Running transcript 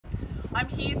I'm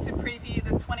here to preview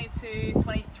the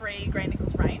 22-23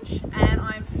 GRAY-NICOLLS range, and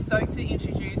I'm stoked to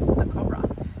introduce the Cobra.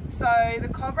 So the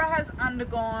Cobra has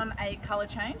undergone a colour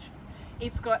change.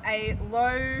 It's got a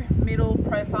low middle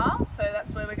profile, so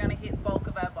that's where we're going to hit the bulk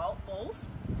of our balls.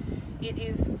 It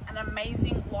is an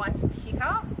amazing light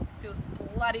picker, feels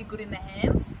bloody good in the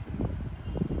hands.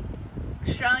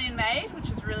 Australian made, which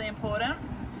is really important.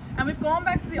 And we've gone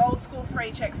back to the old school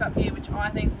 3 checks up here, which I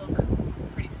think look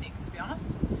pretty sick, to be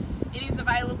honest. It is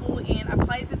available in a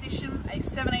Players Edition, a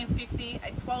 1750,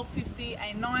 a 1250,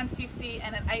 a 950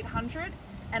 and an 800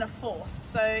 and a Force.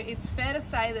 So it's fair to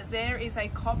say that there is a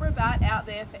Cobra bat out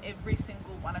there for every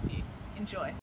single one of you. Enjoy.